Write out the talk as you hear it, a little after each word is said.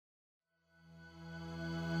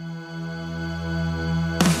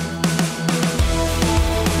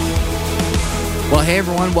Well, hey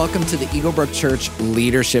everyone, welcome to the Eaglebrook Church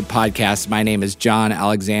Leadership Podcast. My name is John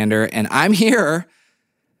Alexander, and I'm here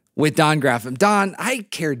with Don Graffam. Don, I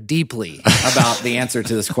care deeply about the answer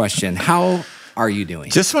to this question. How are you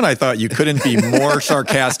doing? Just when I thought you couldn't be more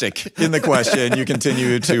sarcastic in the question, you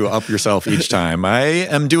continue to up yourself each time. I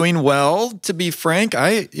am doing well, to be frank.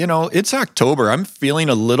 It's October. I'm feeling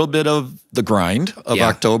a little bit of the grind of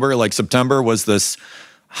October. Like September was this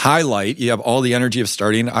highlight. You have all the energy of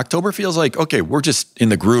starting. October feels like, okay, we're just in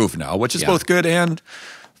the groove now, which is both good and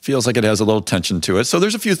feels like it has a little tension to it. So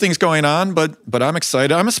there's a few things going on, but I'm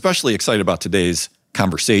excited. I'm especially excited about today's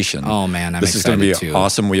conversation. Oh man, this is going to be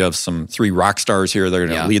awesome. We have some 3 rock stars here that are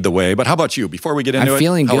going to lead the way. But how about you? Before we get into I'm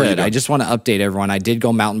feeling how good. I just want to update everyone. I did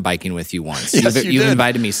go mountain biking with you once. Yes, You've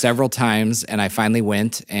invited me several times, and I finally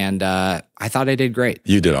went, and I thought I did great.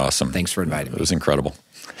 You did awesome. Thanks for inviting me. It was incredible.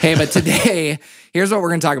 Hey, but today, here's what we're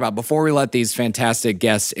going to talk about. Before we let these fantastic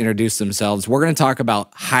guests introduce themselves, we're going to talk about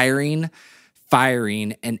hiring,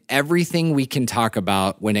 firing, and everything we can talk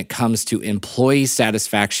about when it comes to employee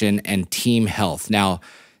satisfaction and team health. Now,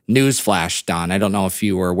 newsflash, Don, I don't know if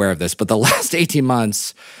you were aware of this, but the last 18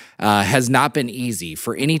 months has not been easy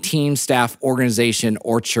for any team, staff, organization,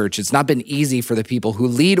 or church. It's not been easy for the people who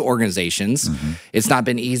lead organizations. Mm-hmm. It's not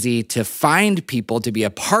been easy to find people to be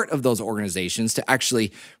a part of those organizations, to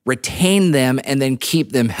actually retain them and then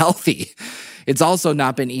keep them healthy. It's also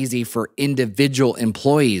not been easy for individual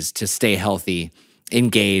employees to stay healthy,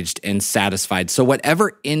 engaged, and satisfied. So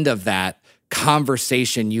whatever end of that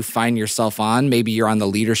conversation you find yourself on, maybe you're on the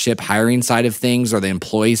leadership hiring side of things or the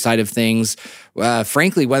employee side of things,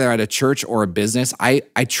 frankly, whether at a church or a business, I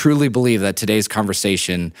truly believe that today's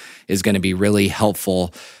conversation is going to be really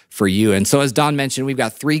helpful for you. And so as Don mentioned, we've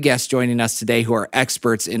got 3 guests joining us today who are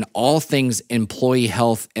experts in all things employee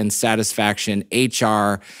health and satisfaction,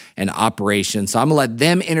 HR, and operations. So I'm going to let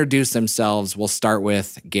them introduce themselves. We'll start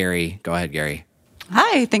with Gary. Go ahead, Gary.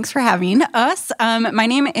 Hi, thanks for having us. My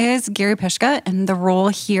name is Gary Pishka, and the role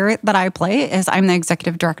here that I play is I'm the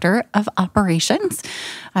Executive Director of Operations.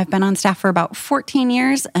 I've been on staff for about 14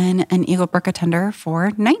 years and an Eaglebrook attender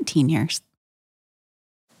for 19 years.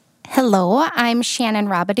 Hello, I'm Shannon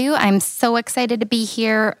Robidoux. I'm so excited to be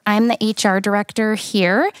here. I'm the HR Director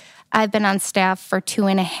here. I've been on staff for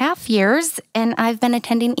 2.5 years, and I've been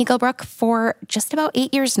attending Eaglebrook for just about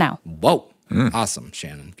 8 years now. Whoa. Awesome,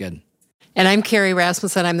 Shannon. Good. And I'm Carrie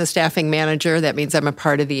Rasmussen. I'm the staffing manager. That means I'm a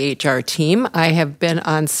part of the HR team. I have been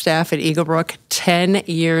on staff at Eaglebrook 10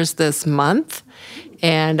 years this month,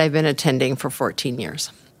 and I've been attending for 14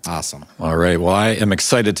 years. Awesome. All right. Well, I am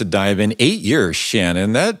excited to dive in. 8 years,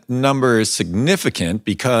 Shannon. That number is significant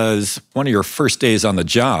because one of your first days on the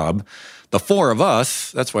job, the 4 of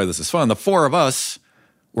us, that's why this is fun, the 4 of us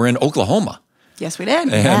were in Oklahoma. Yes, we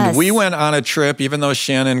did. And we went on a trip, even though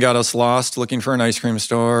Shannon got us lost looking for an ice cream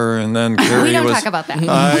store. And then Carrie we don't talk about that.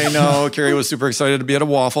 I know. Carrie was super excited to be at a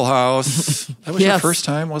Waffle House. That was your first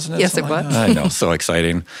time, wasn't it? Yes, it was. I know. So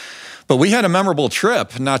exciting. But we had a memorable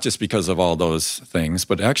trip, not just because of all those things,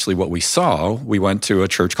 but actually what we saw. We went to a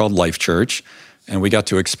church called Life Church, and we got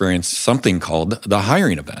to experience something called the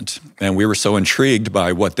hiring event. And we were so intrigued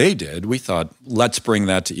by what they did, we thought, let's bring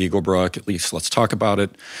that to Eaglebrook, at least let's talk about it.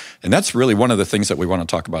 And that's really one of the things that we want to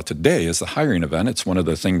talk about today is the hiring event. It's one of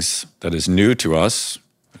the things that is new to us.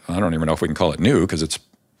 I don't even know if we can call it new because it's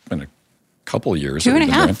been a couple years.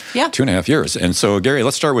 2.5, yeah. 2.5 years. And so, Gary,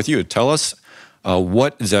 let's start with you. Tell us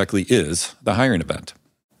what exactly is the hiring event?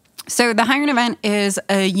 So the hiring event is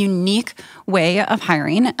a unique way of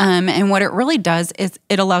hiring. And what it really does is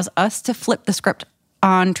it allows us to flip the script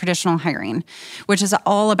on traditional hiring, which is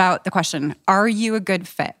all about the question, are you a good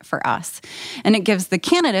fit for us? And it gives the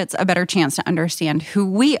candidates a better chance to understand who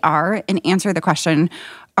we are and answer the question,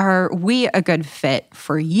 are we a good fit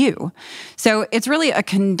for you? So it's really a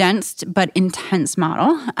condensed but intense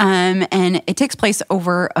model, and it takes place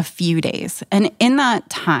over a few days. And in that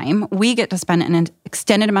time, we get to spend an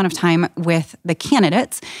extended amount of time with the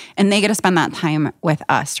candidates, and they get to spend that time with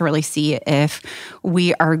us to really see if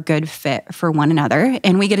we are a good fit for one another.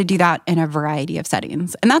 And we get to do that in a variety of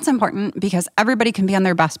settings. And that's important because everybody can be on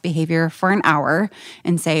their best behavior for an hour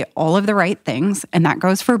and say all of the right things, and that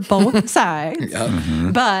goes for both sides.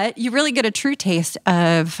 But you really get a true taste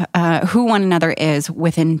of who one another is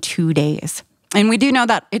within 2 days. And we do know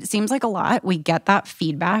that it seems like a lot. We get that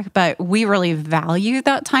feedback, but we really value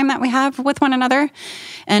that time that we have with one another.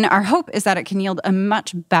 And our hope is that it can yield a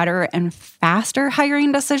much better and faster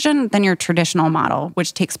hiring decision than your traditional model,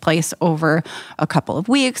 which takes place over a couple of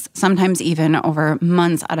weeks, sometimes even over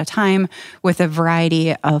months at a time with a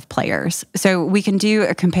variety of players. So we can do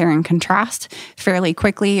a compare and contrast fairly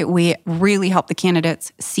quickly. We really help the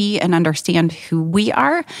candidates see and understand who we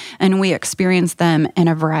are, and we experience them in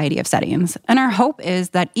a variety of settings. And our hope is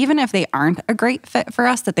that even if they aren't a great fit for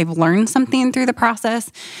us, that they've learned something through the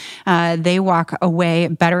process, they walk away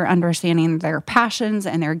better understanding their passions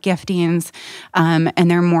and their giftings,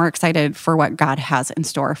 and they're more excited for what God has in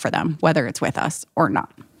store for them, whether it's with us or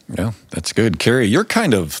not. Yeah, that's good. Carrie, you're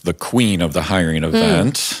kind of the queen of the hiring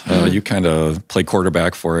event. You kind of play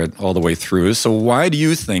quarterback for it all the way through. So why do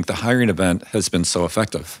you think the hiring event has been so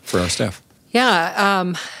effective for our staff? Yeah,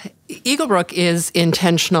 Eaglebrook is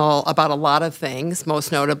intentional about a lot of things,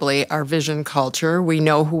 most notably our vision culture. We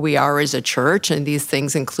know who we are as a church, and these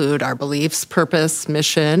things include our beliefs, purpose,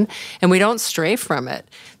 mission, and we don't stray from it.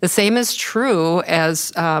 The same is true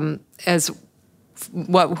as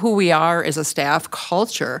who we are as a staff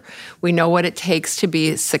culture. We know what it takes to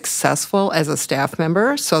be successful as a staff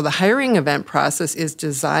member. So the hiring event process is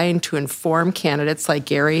designed to inform candidates, like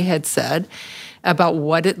Gary had said, about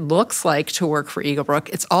what it looks like to work for Eaglebrook.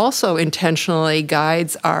 It's also intentionally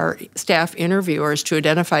guides our staff interviewers to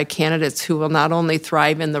identify candidates who will not only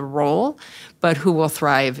thrive in the role, but who will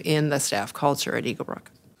thrive in the staff culture at Eaglebrook.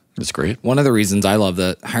 That's great. One of the reasons I love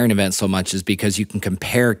the hiring event so much is because you can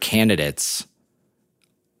compare candidates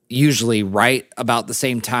usually right about the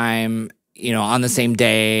same time, on the same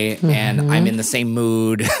day, and I'm in the same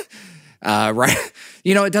mood, right?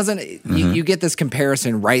 It doesn't, you get this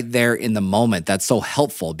comparison right there in the moment. That's so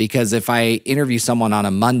helpful because if I interview someone on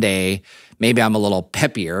a Monday, maybe I'm a little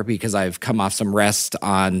peppier because I've come off some rest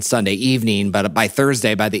on Sunday evening, but by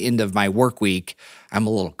Thursday, by the end of my work week, I'm a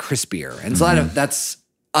little crispier. And so that's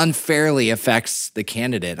unfairly affects the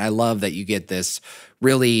candidate. I love that you get this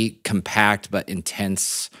really compact but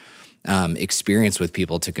intense experience with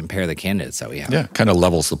people to compare the candidates that we have. Yeah, kind of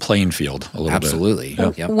levels the playing field a little Absolutely.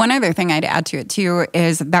 bit. Yep. One other thing I'd add to it too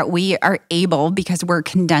is that we are able, because we're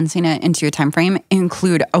condensing it into a time frame,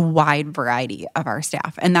 include a wide variety of our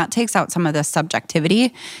staff. And that takes out some of the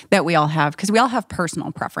subjectivity that we all have, because we all have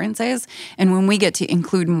personal preferences. And when we get to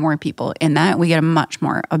include more people in that, we get a much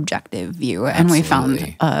more objective view. And we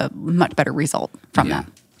found a much better result from that.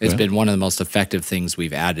 It's been one of the most effective things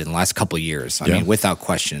we've added in the last couple of years. I mean, without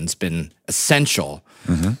question, it's been essential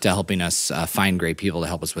to helping us find great people to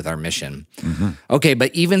help us with our mission. Okay,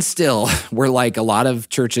 but even still, we're like a lot of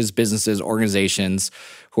churches, businesses, organizations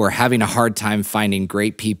who are having a hard time finding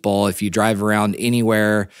great people. If you drive around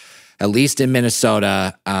anywhere, at least in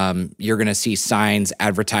Minnesota, you're going to see signs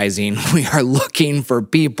advertising, we are looking for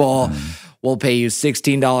people. We'll pay you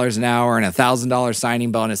 $16 an hour and $1,000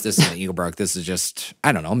 signing bonus. This isn't Eaglebrook. This is just,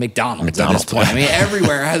 I don't know, McDonald's at this point. I mean,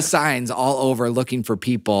 everywhere has signs all over looking for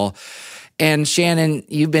people. And Shannon,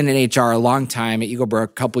 you've been in HR a long time at Eaglebrook, a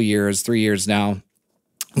couple years, 3 years now.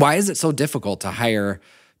 Why is it so difficult to hire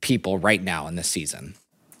people right now in this season?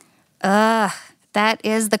 That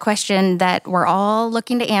is the question that we're all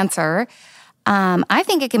looking to answer. I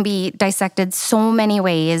think it can be dissected so many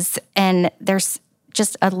ways, and there's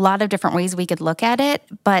just a lot of different ways we could look at it,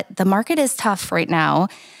 but the market is tough right now.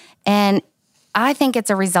 And I think it's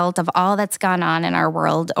a result of all that's gone on in our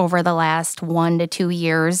world over the last 1 to 2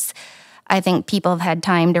 years. I think people have had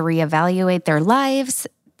time to reevaluate their lives.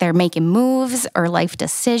 They're making moves or life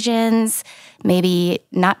decisions, maybe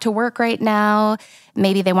not to work right now.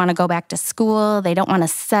 Maybe they want to go back to school. They don't want to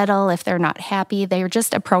settle if they're not happy. They're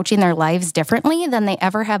just approaching their lives differently than they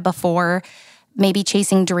ever have before. Maybe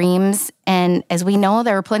chasing dreams. And as we know,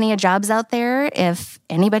 there are plenty of jobs out there if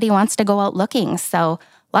anybody wants to go out looking. So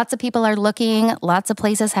lots of people are looking, lots of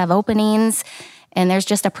places have openings, and there's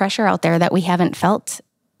just a pressure out there that we haven't felt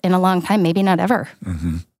in a long time, maybe not ever.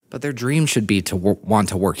 But their dream should be to want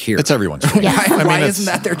to work here. It's everyone's dream. Why isn't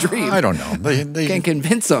that their dream? I don't know. They can't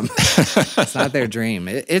convince them. It's not their dream.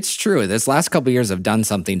 It's true. This last couple of years have done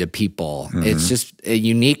something to people. It's just a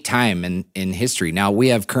unique time in history. Now, we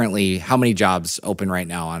have currently, how many jobs open right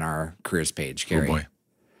now on our careers page, Carrie? Oh, boy.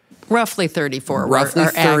 Roughly 34. Roughly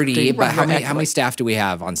 30, but how many actively. staff do we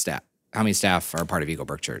have on staff? How many staff are part of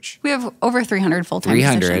Eaglebrook Church? We have over 300 full-time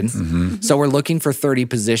 300. positions. So we're looking for 30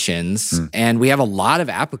 positions, and we have a lot of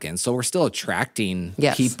applicants. So we're still attracting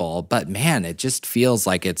people. But man, it just feels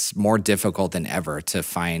like it's more difficult than ever to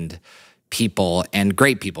find people and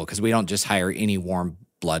great people, because we don't just hire any warm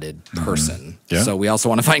cold-blooded person. Yeah. So we also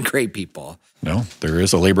want to find great people. No, there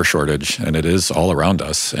is a labor shortage, and it is all around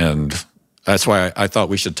us. And that's why I thought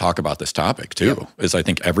we should talk about this topic too, is I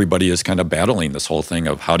think everybody is kind of battling this whole thing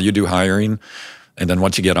of how do you do hiring? And then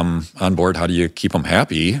once you get them on board, how do you keep them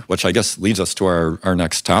happy? Which I guess leads us to our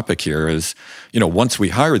next topic here is, once we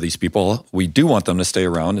hire these people, we do want them to stay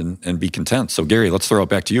around and be content. So Gary, let's throw it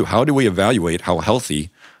back to you. How do we evaluate how healthy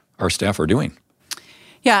our staff are doing?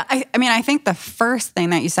 Yeah, I think the first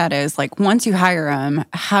thing that you said is like, once you hire them,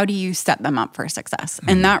 how do you set them up for success?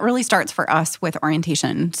 And that really starts for us with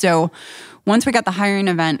orientation. So once we got the hiring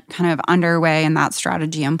event kind of underway and that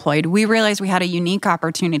strategy employed, we realized we had a unique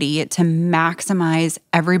opportunity to maximize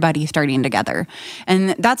everybody starting together.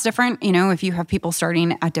 And that's different, if you have people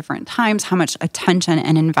starting at different times, how much attention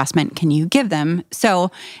and investment can you give them? So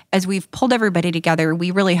as we've pulled everybody together, we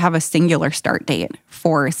really have a singular start date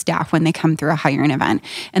for staff when they come through a hiring event.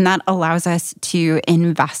 And that allows us to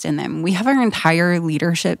invest in them. We have our entire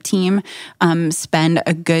leadership team spend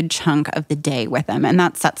a good chunk of the day with them, and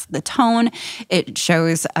that sets the tone. It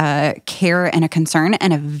shows care and a concern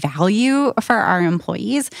and a value for our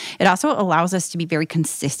employees. It also allows us to be very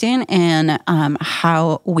consistent in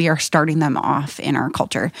how we are starting them off in our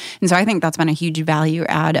culture. And so I think that's been a huge value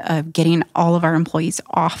add of getting all of our employees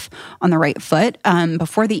off on the right foot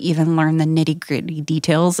before they even learn the nitty-gritty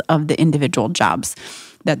details of the individual jobs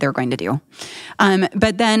that they're going to do.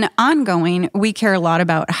 But then ongoing, we care a lot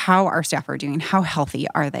about how our staff are doing, how healthy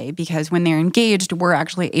are they? Because when they're engaged, we're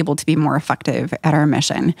actually able to be more effective at our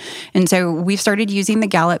mission. And so we've started using the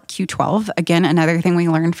Gallup Q12, again, another thing we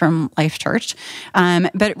learned from Life Church.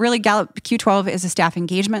 But really, Gallup Q12 is a staff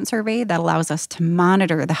engagement survey that allows us to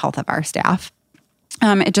monitor the health of our staff.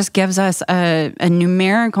 It just gives us a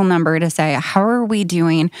numerical number to say, how are we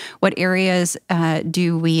doing? What areas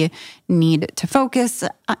do we need to focus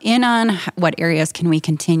in on? What areas can we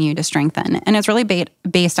continue to strengthen? And it's really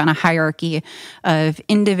based on a hierarchy of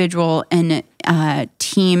individual and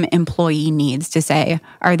team employee needs to say,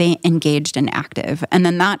 are they engaged and active? And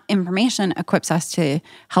then that information equips us to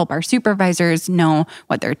help our supervisors know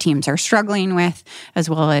what their teams are struggling with, as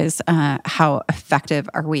well as how effective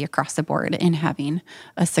are we across the board in having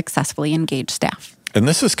a successfully engaged staff. And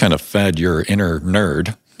this has kind of fed your inner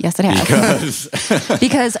nerd. Yes, it has.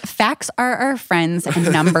 Because facts are our friends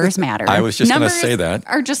and numbers matter. I was just going to say that.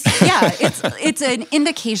 Are just, it's an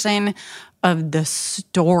indication of the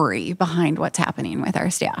story behind what's happening with our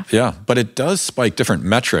staff. Yeah, but it does spike different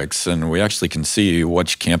metrics, and we actually can see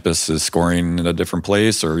which campus is scoring in a different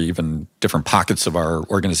place or even different pockets of our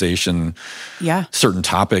organization. Yeah. Certain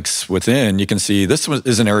topics within, you can see this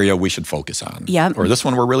is an area we should focus on. Yep. Or this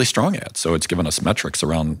one we're really strong at. So it's given us metrics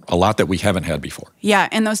around a lot that we haven't had before. Yeah,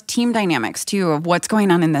 and those team dynamics too of what's going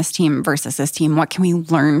on in this team versus this team. What can we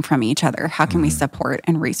learn from each other? How can we support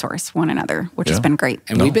and resource one another, which has been great.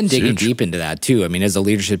 And we've been digging deep into that too. I mean, as a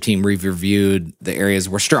leadership team, we've reviewed the areas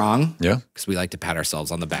we're strong. Yeah. Because we like to pat ourselves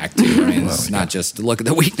on the back too. I mean, it's not just to look at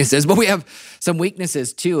the weaknesses, but we have some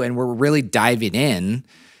weaknesses too. And we're really diving in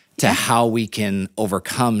to how we can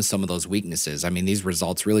overcome some of those weaknesses. I mean, these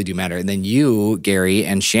results really do matter. And then you, Gary,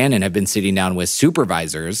 and Shannon have been sitting down with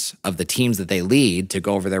supervisors of the teams that they lead to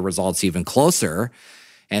go over their results even closer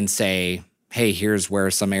and say, hey, here's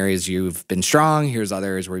where some areas you've been strong. Here's other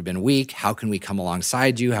areas where you've been weak. How can we come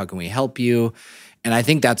alongside you? How can we help you? And I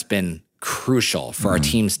think that's been crucial for our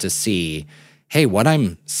teams to see, hey, what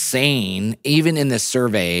I'm saying, even in this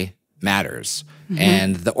survey, matters.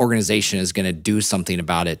 And the organization is going to do something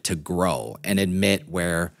about it to grow and admit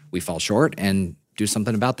where we fall short and do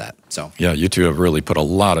something about that. So yeah, you two have really put a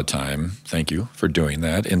lot of time, thank you for doing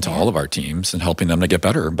that, into all of our teams and helping them to get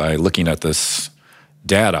better by looking at this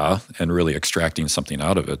data and really extracting something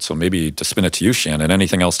out of it. So maybe to spin it to you, Shannon,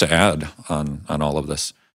 anything else to add on all of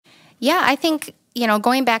this? Yeah, I think,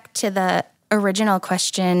 going back to the original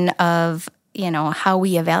question of, how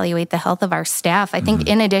we evaluate the health of our staff, I think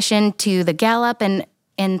in addition to the Gallup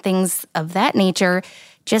and things of that nature,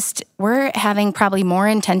 just we're having probably more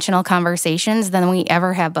intentional conversations than we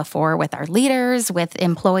ever have before with our leaders, with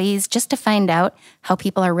employees, just to find out how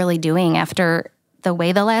people are really doing after the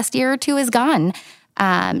way the last year or two has gone.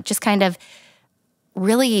 Just kind of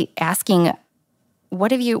really asking,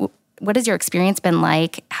 what has your experience been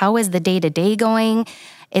like? How is the day-to-day going?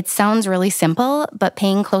 It sounds really simple, but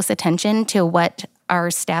paying close attention to what our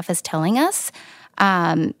staff is telling us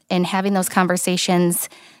and having those conversations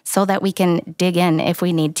so that we can dig in if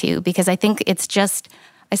we need to. Because I think it's just,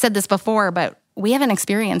 I said this before, but we haven't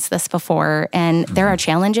experienced this before. And there are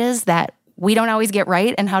challenges that we don't always get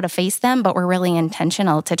right in how to face them, but we're really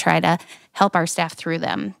intentional to try to help our staff through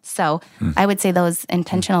them. So I would say those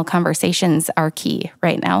intentional conversations are key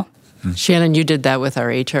right now. Shannon, you did that with our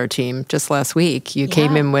HR team just last week. You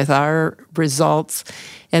came in with our results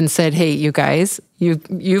and said, hey, you guys,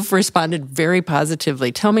 you've responded very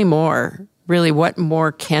positively. Tell me more. Really, what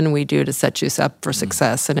more can we do to set you up for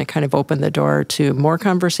success? And it kind of opened the door to more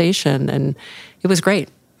conversation, and it was great.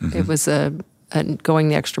 It was going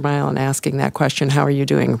the extra mile and asking that question, how are you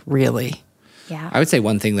doing really? Yeah. I would say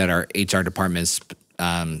one thing that our HR department is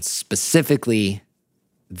specifically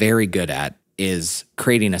very good at is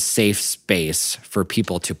creating a safe space for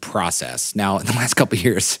people to process. Now, in the last couple of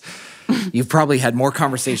years, you've probably had more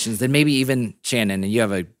conversations than maybe even Shannon, and you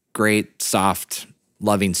have a great, soft,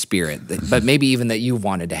 loving spirit, but maybe even that you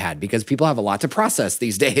wanted to have, because people have a lot to process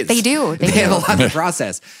these days. They do. They have a lot to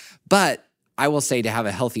process. But I will say, to have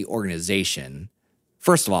a healthy organization,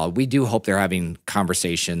 first of all, we do hope they're having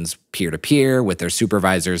conversations peer-to-peer with their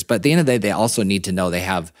supervisors, but at the end of the day, they also need to know they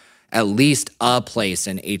have at least a place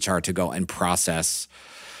in HR to go and process,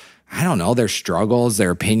 I don't know, their struggles,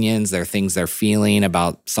 their opinions, their things they're feeling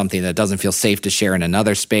about something that doesn't feel safe to share in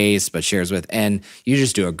another space, but shares with. And you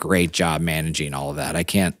just do a great job managing all of that. I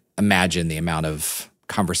can't imagine the amount of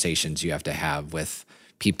conversations you have to have with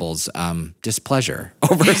people's displeasure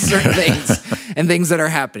over certain things and things that are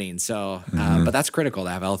happening. So, but that's critical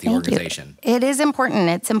to have a healthy organization. It is important.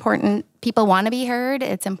 It's important. People want to be heard.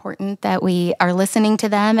 It's important that we are listening to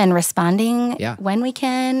them and responding when we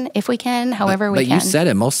can, if we can, however we can. But you said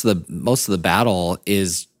it. Most of the battle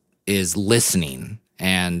is listening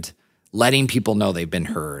and letting people know they've been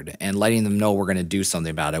heard and letting them know we're going to do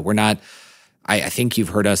something about it. We're not. I think you've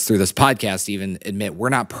heard us through this podcast even admit we're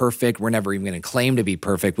not perfect. We're never even going to claim to be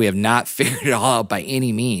perfect. We have not figured it all out by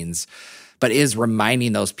any means, but is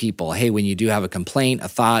reminding those people, hey, when you do have a complaint, a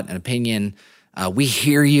thought, an opinion, we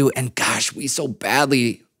hear you, and gosh, we so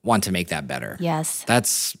badly want to make that better. Yes.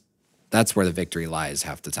 That's where the victory lies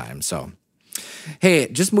half the time. So, hey,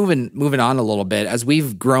 just moving on a little bit, as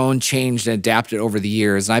we've grown, changed, and adapted over the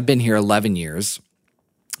years, and I've been here 11 years,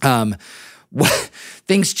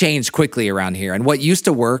 things change quickly around here. And what used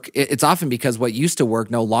to work, it's often because what used to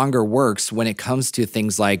work no longer works when it comes to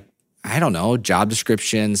things like, I don't know, job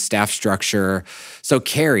descriptions, staff structure. So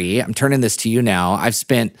Carrie, I'm turning this to you now. I've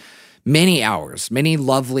spent many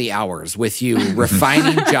lovely hours with you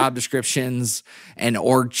refining job descriptions and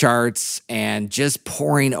org charts and just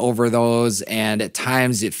poring over those. And at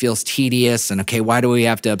times it feels tedious. And okay, why do we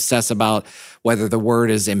have to obsess about whether the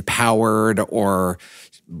word is empowered or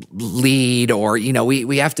lead, or,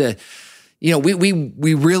 we have to,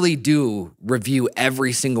 we really do review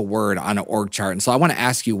every single word on an org chart. And so I want to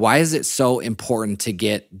ask you, why is it so important to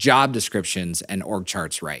get job descriptions and org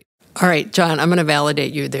charts right? All right, John, I'm going to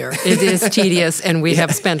validate you there. It is tedious, and we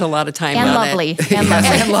have spent a lot of time on it. And lovely.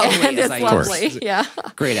 And it's lovely, yeah.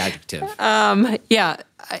 Great adjective.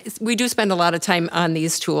 We do spend a lot of time on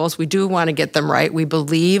these tools. We do want to get them right. We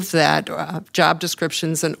believe that job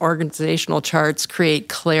descriptions and organizational charts create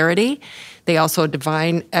clarity. They also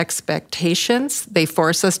define expectations. They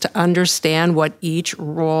force us to understand what each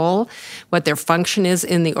role, what their function is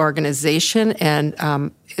in the organization, and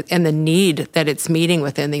the need that it's meeting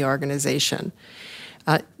within the organization.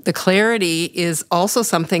 The clarity is also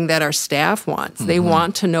something that our staff wants. They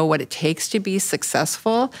want to know what it takes to be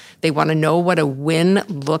successful. They want to know what a win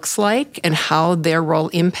looks like and how their role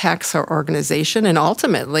impacts our organization, and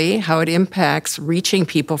ultimately how it impacts reaching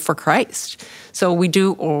people for Christ. So we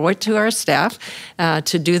do owe it to our staff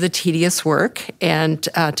to do the tedious work and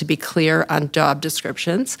to be clear on job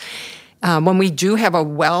descriptions. When we do have a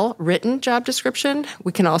well-written job description,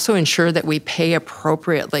 we can also ensure that we pay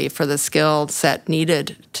appropriately for the skill set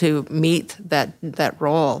needed to meet that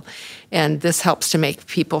role. And this helps to make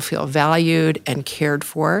people feel valued and cared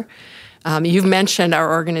for. You've mentioned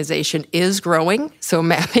our organization is growing, so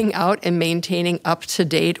mapping out and maintaining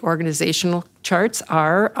up-to-date organizational charts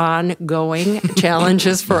are ongoing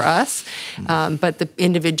challenges for us, but the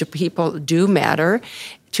individual people do matter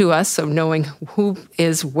to us, so knowing who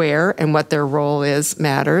is where and what their role is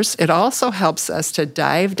matters. It also helps us to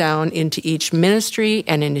dive down into each ministry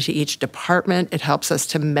and into each department. It helps us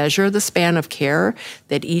to measure the span of care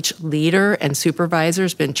that each leader and supervisor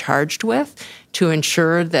has been charged with to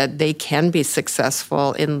ensure that they can be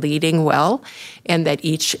successful in leading well, and that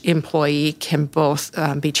each employee can both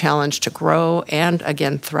be challenged to grow and,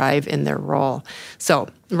 again, thrive in their role. So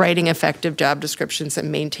writing effective job descriptions and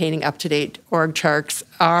maintaining up-to-date org charts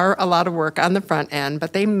are a lot of work on the front end,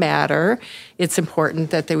 but they matter. It's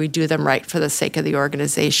important that we do them right for the sake of the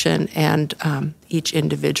organization and each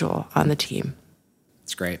individual on the team.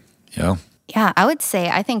 It's great. Yeah. Yeah, I would say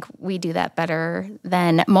I think we do that better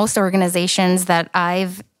than most organizations that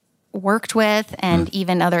I've worked with and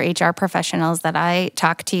even other HR professionals that I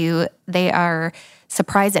talk to. They are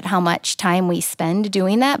surprised at how much time we spend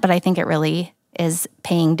doing that, but I think it really is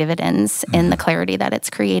paying dividends in the clarity that it's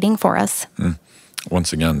creating for us.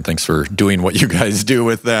 Once again, thanks for doing what you guys do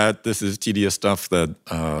with that. This is tedious stuff that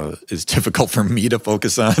is difficult for me to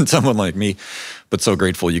focus on, someone like me, but so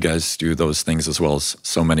grateful you guys do those things as well as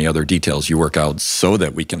so many other details you work out so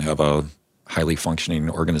that we can have a highly functioning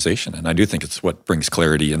organization. And I do think it's what brings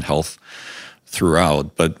clarity and health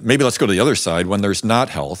throughout. But maybe let's go to the other side. When there's not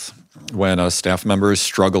health, when a staff member is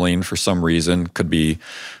struggling for some reason, could be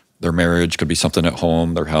their marriage, could be something at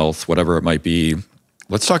home, their health, whatever it might be.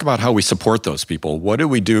 Let's talk about how we support those people. What do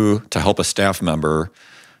we do to help a staff member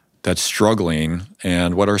that's struggling,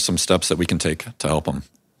 and what are some steps that we can take to help them?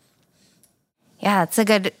 Yeah, it's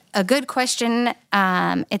a good question.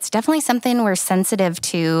 It's definitely something we're sensitive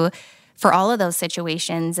to for all of those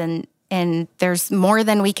situations, and there's more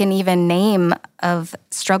than we can even name of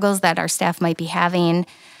struggles that our staff might be having.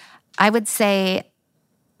 I would say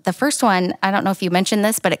the first one, I don't know if you mentioned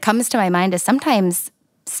this, but it comes to my mind, is sometimes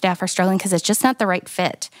staff are struggling because it's just not the right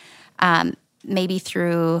fit. Maybe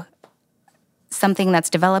through something that's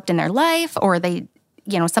developed in their life, or they,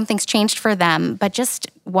 something's changed for them, but just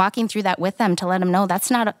walking through that with them to let them know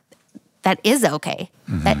that is okay.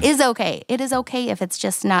 That is okay. It is okay if it's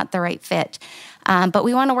just not the right fit. But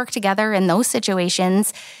we want to work together in those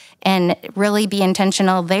situations and really be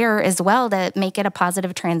intentional there as well to make it a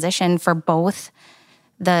positive transition for both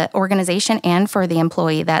the organization and for the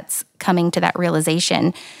employee that's coming to that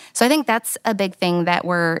realization. So I think that's a big thing that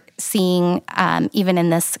we're seeing even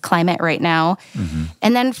in this climate right now.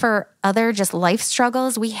 And then for other just life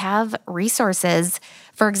struggles, we have resources.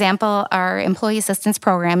 For example, our employee assistance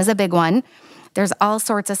program is a big one. There's all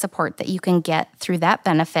sorts of support that you can get through that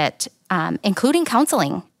benefit, including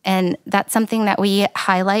counseling. And that's something that we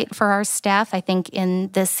highlight for our staff. I think in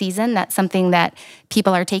this season, that's something that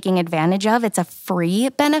people are taking advantage of. It's a free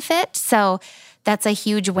benefit. So that's a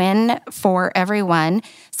huge win for everyone.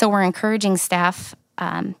 So we're encouraging staff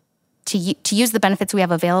to use the benefits we have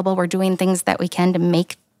available. We're doing things that we can to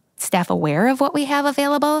make staff aware of what we have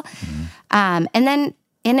available. And then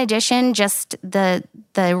in addition, just the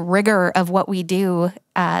rigor of what we do,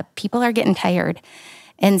 people are getting tired.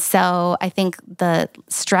 And so I think the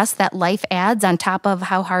stress that life adds on top of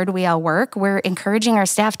how hard we all work, we're encouraging our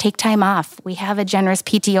staff, take time off. We have a generous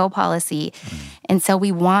PTO policy. And so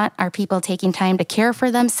we want our people taking time to care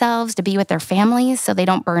for themselves, to be with their families so they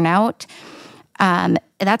don't burn out.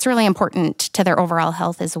 That's really important to their overall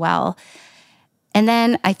health as well. And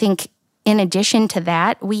then I think in addition to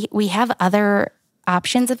that, we have other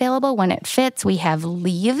options available when it fits. We have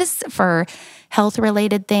leaves for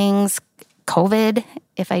health-related things, COVID,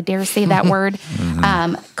 if I dare say that word,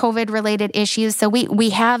 COVID-related issues. So we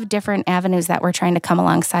have different avenues that we're trying to come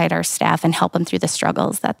alongside our staff and help them through the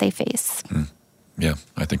struggles that they face. Yeah,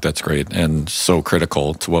 I think that's great and so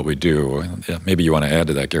critical to what we do. Yeah, maybe you want to add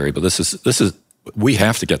to that, Gary, but this is we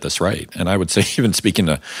have to get this right. And I would say, even speaking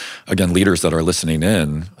to, again, leaders that are listening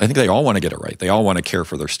in, I think they all want to get it right. They all want to care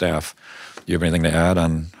for their staff. Do you have anything to add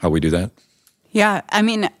on how we do that? Yeah, I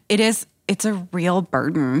mean, it's a real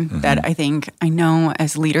burden that I know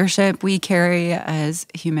as leadership we carry, as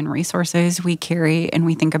human resources we carry, and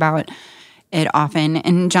we think about it often.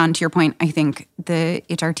 And John, to your point, I think the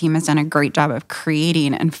HR team has done a great job of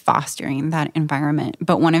creating and fostering that environment.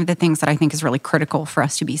 But one of the things that I think is really critical for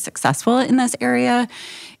us to be successful in this area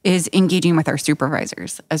is engaging with our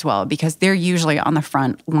supervisors as well, because they're usually on the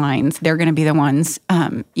front lines. They're going to be the ones,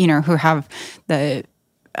 who have the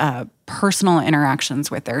personal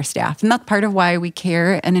interactions with their staff. And that's part of why we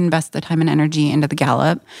care and invest the time and energy into the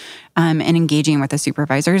Gallup and engaging with the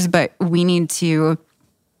supervisors. But we need to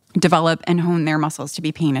develop and hone their muscles to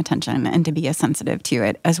be paying attention and to be as sensitive to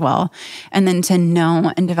it as well. And then to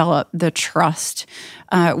know and develop the trust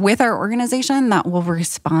with our organization that will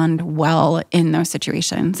respond well in those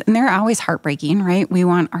situations. And they're always heartbreaking, right? We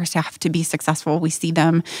want our staff to be successful. We see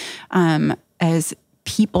them as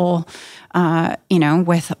people,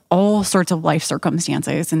 with all sorts of life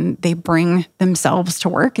circumstances, and they bring themselves to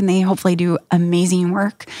work and they hopefully do amazing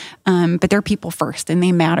work. But they're people first and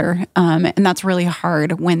they matter. And that's really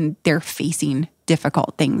hard when they're facing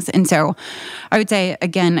difficult things. And so I would say,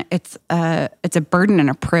 again, it's a burden and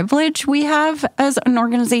a privilege we have as an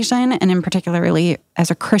organization, and in particularly as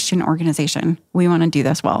a Christian organization. We want to do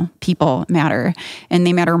this well. People matter, and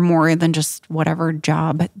they matter more than just whatever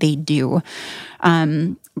job they do.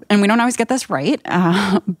 And we don't always get this right,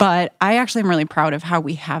 but I actually am really proud of how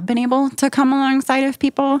we have been able to come alongside of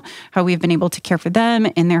people, how we've been able to care for them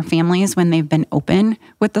and their families when they've been open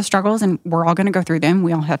with the struggles. And we're all going to go through them.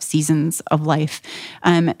 We all have seasons of life.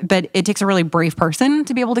 But it takes a really brave person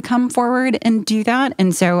to be able to come forward and do that.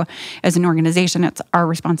 And so as an organization, it's our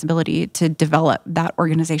responsibility to develop that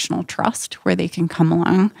organizational trust where they can come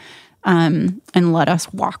along and let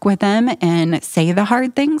us walk with them and say the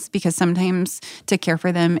hard things, because sometimes to care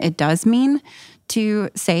for them, it does mean to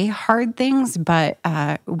say hard things, but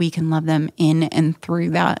we can love them in and through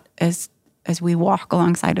that as we walk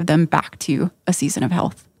alongside of them back to a season of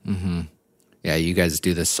health. Mm-hmm. Yeah, you guys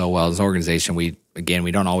do this so well as an organization. We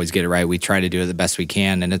don't always get it right. We try to do it the best we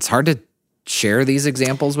can, and it's hard to share these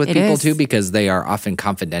examples with people too, because they are often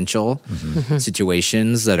confidential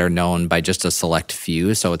situations that are known by just a select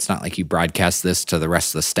few. So it's not like you broadcast this to the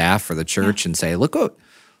rest of the staff or the church and say, look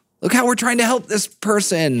how we're trying to help this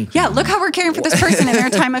person. Yeah, look how we're caring for this person in their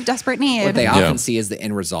time of desperate need. What they often see is the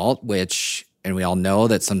end result, and we all know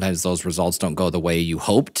that sometimes those results don't go the way you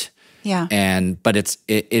hoped. Yeah. But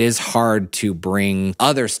it is hard to bring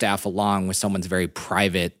other staff along with someone's very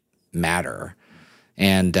private matter.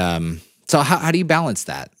 And so how do you balance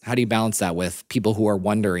that? How do you balance that with people who are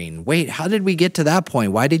wondering, wait, how did we get to that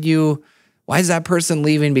point? Why is that person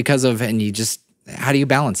leaving because of, how do you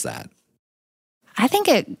balance that? I think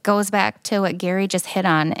it goes back to what Gary just hit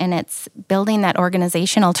on, and it's building that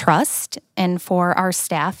organizational trust, and for our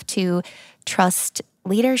staff to trust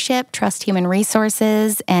leadership, trust human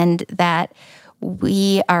resources, and that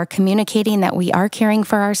we are communicating that we are caring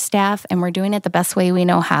for our staff and we're doing it the best way we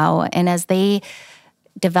know how. And as they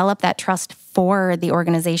develop that trust for the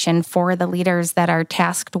organization, for the leaders that are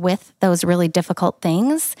tasked with those really difficult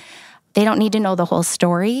things, they don't need to know the whole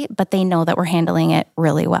story, but they know that we're handling it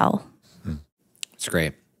really well. That's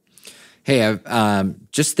great. Hey, I'm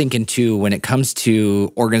just thinking too, when it comes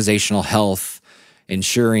to organizational health,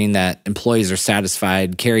 ensuring that employees are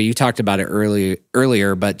satisfied. Carrie, you talked about it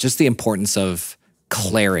earlier, but just the importance of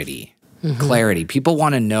clarity. Mm-hmm. Clarity. People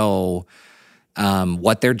want to know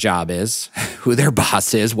what their job is, who their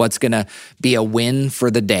boss is, what's going to be a win for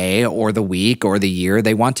the day or the week or the year.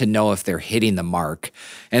 They want to know if they're hitting the mark.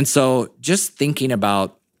 And so just thinking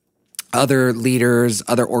about other leaders,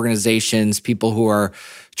 other organizations, people who are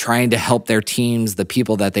trying to help their teams, the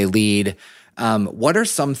people that they lead, what are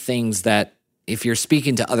some things that, if you're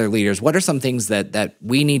speaking to other leaders, what are some things that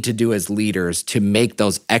we need to do as leaders to make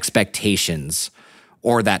those expectations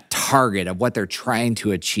or that target of what they're trying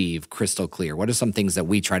to achieve crystal clear? What are some things that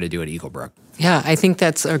we try to do at Eaglebrook? Yeah, I think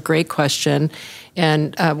that's a great question.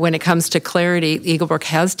 And when it comes to clarity, Eaglebrook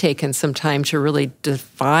has taken some time to really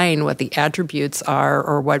define what the attributes are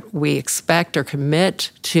or what we expect or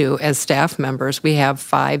commit to as staff members. We have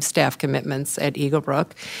 5 staff commitments at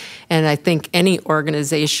Eaglebrook. And I think any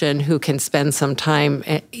organization who can spend some time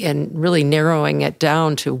in really narrowing it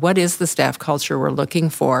down to what is the staff culture we're looking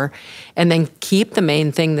for, and then keep the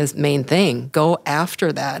main thing the main thing, go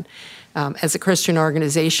after that. As a Christian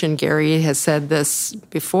organization, Gary has said this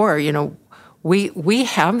before, we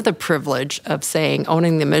have the privilege of saying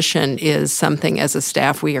owning the mission is something as a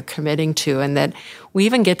staff we are committing to, and that we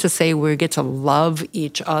even get to say we get to love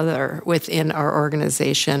each other within our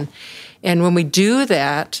organization. And when we do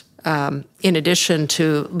that, in addition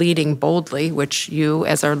to leading boldly, which you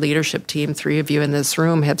as our leadership team, 3 of you in this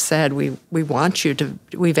room have said, we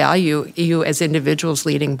value you as individuals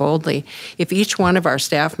leading boldly. If each one of our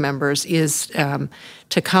staff members is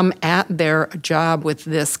to come at their job with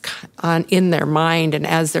this in their mind and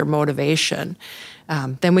as their motivation,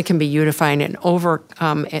 then we can be unifying and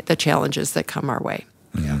overcome the challenges that come our way.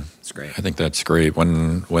 Yeah, it's great. I think that's great.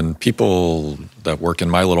 When people that work in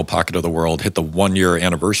my little pocket of the world hit the 1-year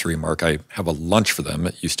anniversary mark, I have a lunch for them.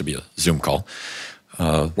 It used to be a Zoom call.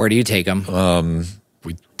 Where do you take them?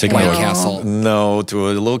 We take White them Castle. No, to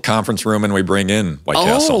a little conference room, and we bring in White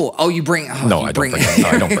Castle. Oh, you bring? Oh, No, you I don't bring it. No,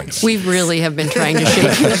 I don't bring it. We really have been trying to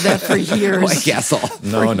shake you of that for years. White Castle.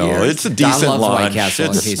 No, years. it's a decent Don loves White lunch. Castle,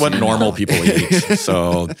 in case It's you what didn't normal know. people eat.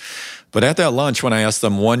 So, but at that lunch, when I asked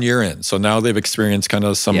them 1 year in, so now they've experienced kind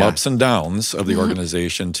of some ups and downs of the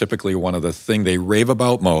organization. Typically, one of the things they rave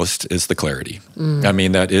about most is the clarity. I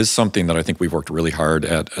mean, that is something that I think we've worked really hard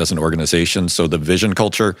at as an organization. So the vision,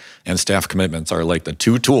 culture, and staff commitments are like the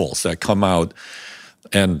 2 tools that come out.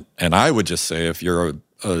 And I would just say, if you're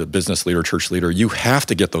a business leader, church leader, you have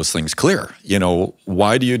to get those things clear.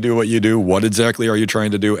 Why do you do what you do? What exactly are you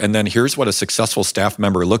trying to do? And then here's what a successful staff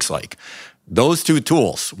member looks like. those two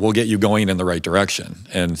tools will get you going in the right direction,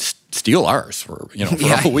 and steal ours for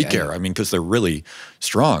all we care. I mean, because they're really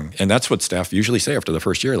strong. And that's what staff usually say after the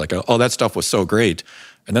first year, like, oh, that stuff was so great.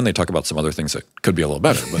 And then they talk about some other things that could be a little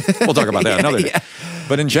better, but we'll talk about that another day.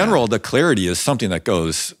 But in general, the clarity is something that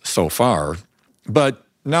goes so far. But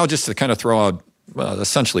now just to kind of throw out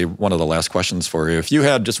essentially one of the last questions for you, if you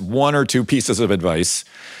had just one or two pieces of advice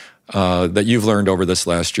that you've learned over this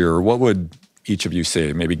last year, what would each of you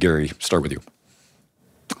say? Maybe Gary, start with you.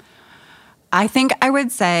 I think I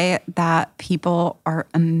would say that people are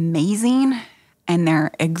amazing and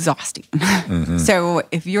they're exhausting. Mm-hmm. So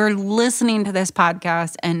if you're listening to this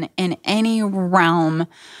podcast and in any realm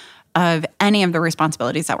of any of the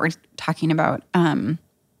responsibilities that we're talking about,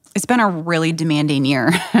 it's been a really demanding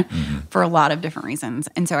year for a lot of different reasons.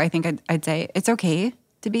 And so I think I'd say it's okay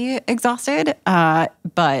to be exhausted,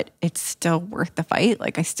 but it's still worth the fight.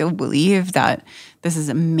 Like, I still believe that this is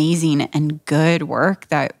amazing and good work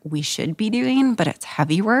that we should be doing, but it's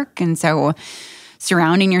heavy work. And so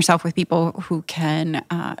surrounding yourself with people who can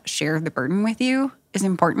share the burden with you is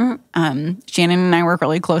important. Shannon and I work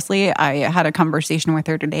really closely. I had a conversation with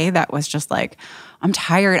her today that was just like, I'm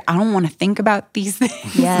tired. I don't want to think about these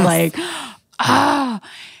things. Yes.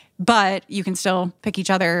 But you can still pick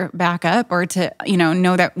each other back up, or to,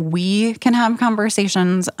 know that we can have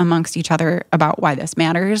conversations amongst each other about why this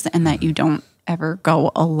matters, and that you don't ever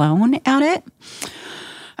go alone at it.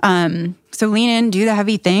 So lean in, do the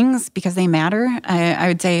heavy things because they matter. I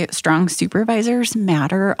would say strong supervisors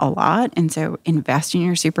matter a lot. And so invest in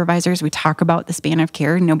your supervisors. We talk about the span of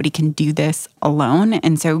care. Nobody can do this alone.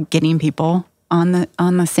 And so getting people on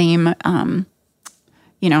the same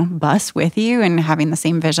bus with you and having the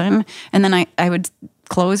same vision. And then I would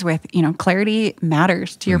close with, clarity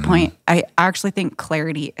matters. To your point, I actually think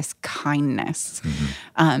clarity is kindness.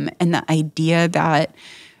 And the idea that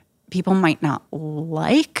people might not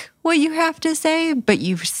like what you have to say, but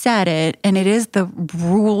you've said it, and it is the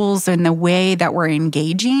rules and the way that we're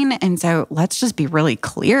engaging. And so let's just be really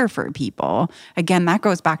clear for people. Again, that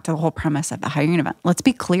goes back to the whole premise of the hiring event. Let's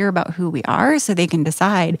be clear about who we are so they can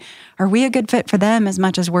decide, are we a good fit for them as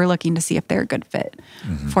much as we're looking to see if they're a good fit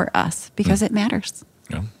for us, because it matters.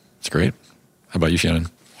 Yeah, it's great. How about you, Shannon?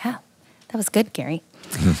 Yeah, that was good, Gary.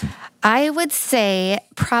 I would say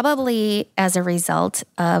probably as a result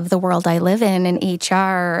of the world I live in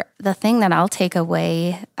HR, the thing that I'll take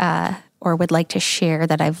away or would like to share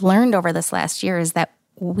that I've learned over this last year is that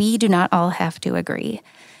we do not all have to agree,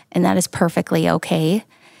 and that is perfectly okay.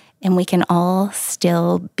 And we can all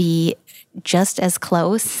still be just as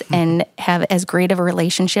close and have as great of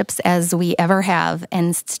relationships as we ever have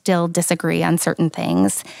and still disagree on certain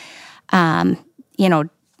things.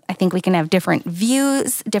 I think we can have different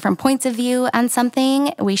views, different points of view on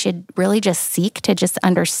something. We should really just seek to just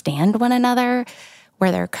understand one another,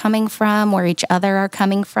 where they're coming from, where each other are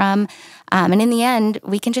coming from. And in the end,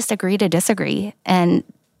 we can just agree to disagree. And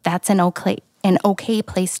that's an okay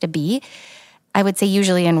place to be. I would say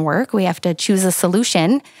usually in work, we have to choose a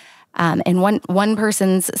solution. And one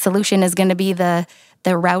person's solution is going to be the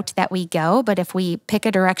route that we go. But if we pick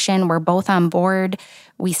a direction, we're both on board,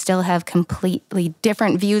 we still have completely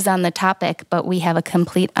different views on the topic, but we have a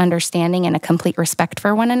complete understanding and a complete respect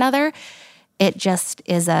for one another. It just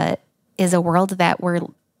is a world that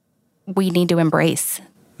we need to embrace.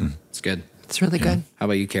 It's good. It's really good. How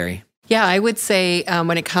about you, Carrie? Yeah, I would say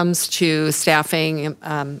when it comes to staffing,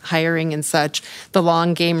 hiring and such, the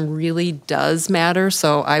long game really does matter.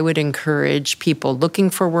 So I would encourage people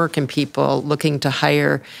looking for work and people looking to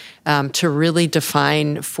hire to really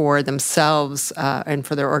define for themselves and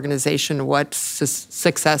for their organization what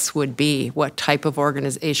success would be. What type of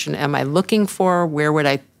organization am I looking for? Where would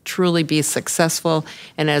I truly be successful?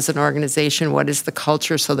 And as an organization, what is the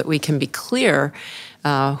culture, so that we can be clear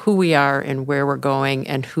who we are and where we're going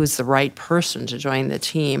and who's the right person to join the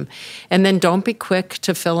team. And then don't be quick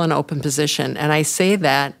to fill an open position. And I say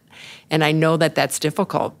that, and I know that that's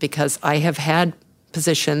difficult because I have had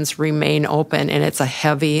positions remain open and it's a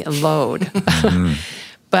heavy load.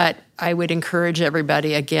 But I would encourage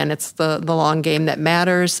everybody, again, it's the long game that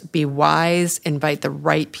matters. Be wise, invite the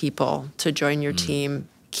right people to join your team,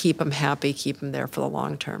 keep them happy, keep them there for the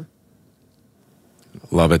long term.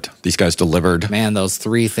 Love it. These guys delivered. Man, those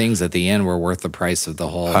three things at the end were worth the price of the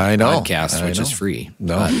whole podcast, which is free.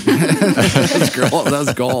 No. That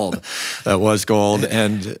was gold. That was gold.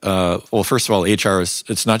 And, well, first of all, HR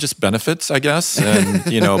it's not just benefits, I guess, and,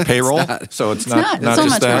 payroll. It's it's not so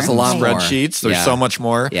just that. There's a lot more. Spreadsheets. There's so much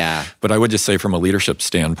more. Yeah. But I would just say from a leadership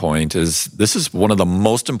standpoint this is one of the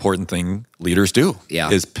most important thing leaders do. Yeah.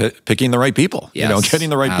 Is picking the right people. Yes, getting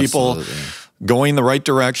the right absolutely. people going the right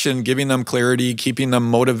direction, giving them clarity, keeping them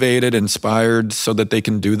motivated, inspired so that they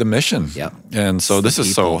can do the mission. Yep. And so this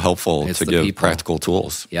is so helpful It's to the give people. practical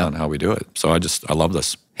tools on how we do it. So I love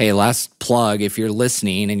this. Hey, last plug, if you're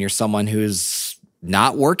listening and you're someone who's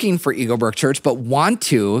not working for Eagle Brook Church but want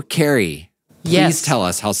to, Carrie, please Yes. tell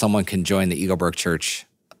us how someone can join the Eagle Brook Church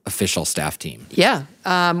official staff team. Yeah.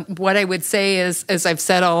 What I would say is, as I've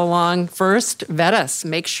said all along, first, vet us.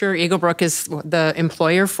 Make sure Eagle Brook is the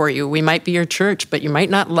employer for you. We might be your church, but you might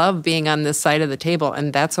not love being on this side of the table,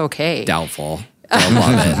 and that's okay. Doubtful. They'll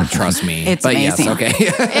love it. Trust me. It's but amazing. Yes,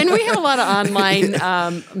 okay. And we have a lot of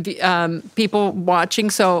online people watching.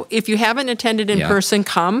 So if you haven't attended in Yeah. person,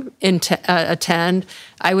 come and attend.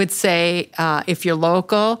 I would say if you're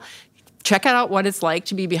local, check out what it's like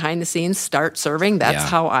to be behind the scenes, start serving. That's Yeah.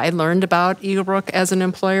 how I learned about Eagle Brook as an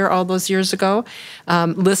employer all those years ago.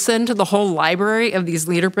 Listen to the whole library of these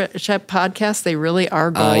leadership podcasts. They really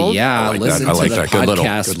are gold. Yeah, I like listen that. I to like the that. Good little-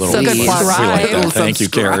 podcast. good little So good please. plug. We like that. Subscribe. Thank you,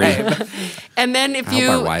 Carrie. And then if I hope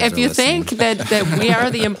our wives you are think that we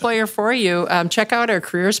are the employer for you, check out our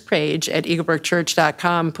careers page at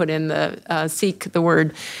eaglebrookchurch.com. Put in the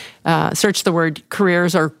search the word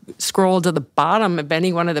careers, or scroll to the bottom of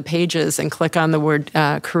any one of the pages and click on the word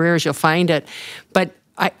careers. You'll find it. But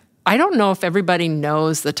I don't know if everybody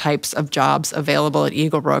knows the types of jobs available at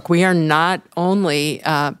Eagle Brook. We are not only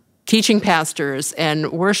teaching pastors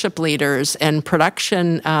and worship leaders and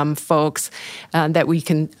production folks that we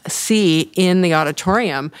can see in the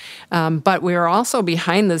auditorium. But we are also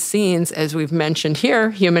behind the scenes, as we've mentioned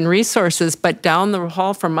here, human resources. But down the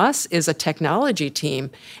hall from us is a technology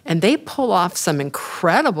team, and they pull off some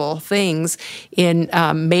incredible things in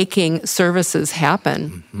making services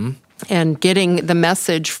happen. Mm-hmm. And getting the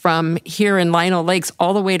message from here in Lino Lakes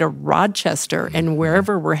all the way to Rochester and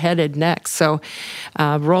wherever we're headed next. So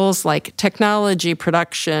roles like technology,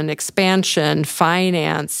 production, expansion,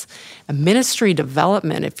 finance, ministry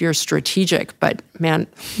development if you're strategic. But man,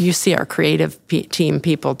 you see our creative team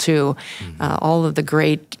people too. All of the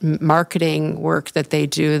great marketing work that they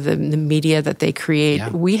do, the media that they create. Yeah.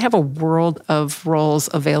 We have a world of roles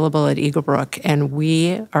available at Eagle Brook, and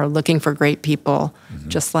we are looking for great people,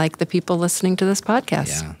 just like the people listening to this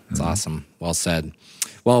podcast. Yeah, it's awesome. Well said.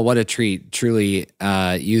 Well, what a treat. Truly,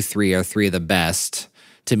 you three are three of the best.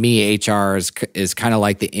 To me, HR is kind of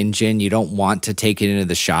like the engine. You don't want to take it into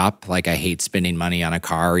the shop. Like, I hate spending money on a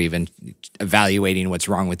car or even evaluating what's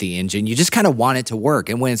wrong with the engine. You just kind of want it to work.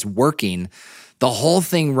 And when it's working, the whole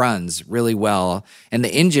thing runs really well. And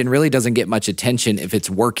the engine really doesn't get much attention if it's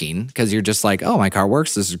working, because you're just like, oh, my car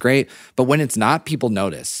works. This is great. But when it's not, people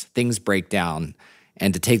notice. Things break down.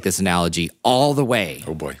 And to take this analogy all the way,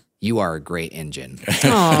 Oh, boy. you are a great engine.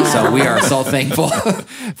 So we are so thankful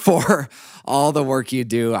for all the work you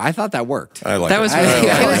do. I thought that worked. I like That it. was really I good.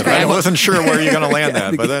 like It was it. great. I wasn't sure where you're going to land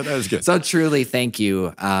that, but that was good. So truly, thank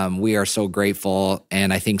you. We are so grateful.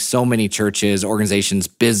 And I think so many churches, organizations,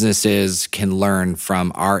 businesses can learn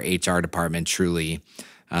from our HR department, truly.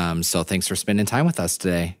 So thanks for spending time with us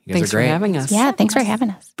today. You guys Thanks are great. for having us. Yeah, thanks for having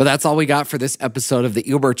us. But that's all we got for this episode of the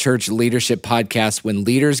Eagle Brook Church Leadership Podcast. When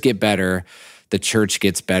leaders get better, the church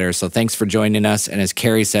gets better. So thanks for joining us. And as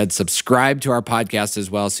Carrie said, subscribe to our podcast as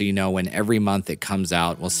well, so you know when every month it comes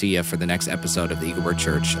out. We'll see you for the next episode of the Eagle Brook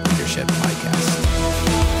Church Leadership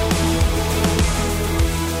Podcast.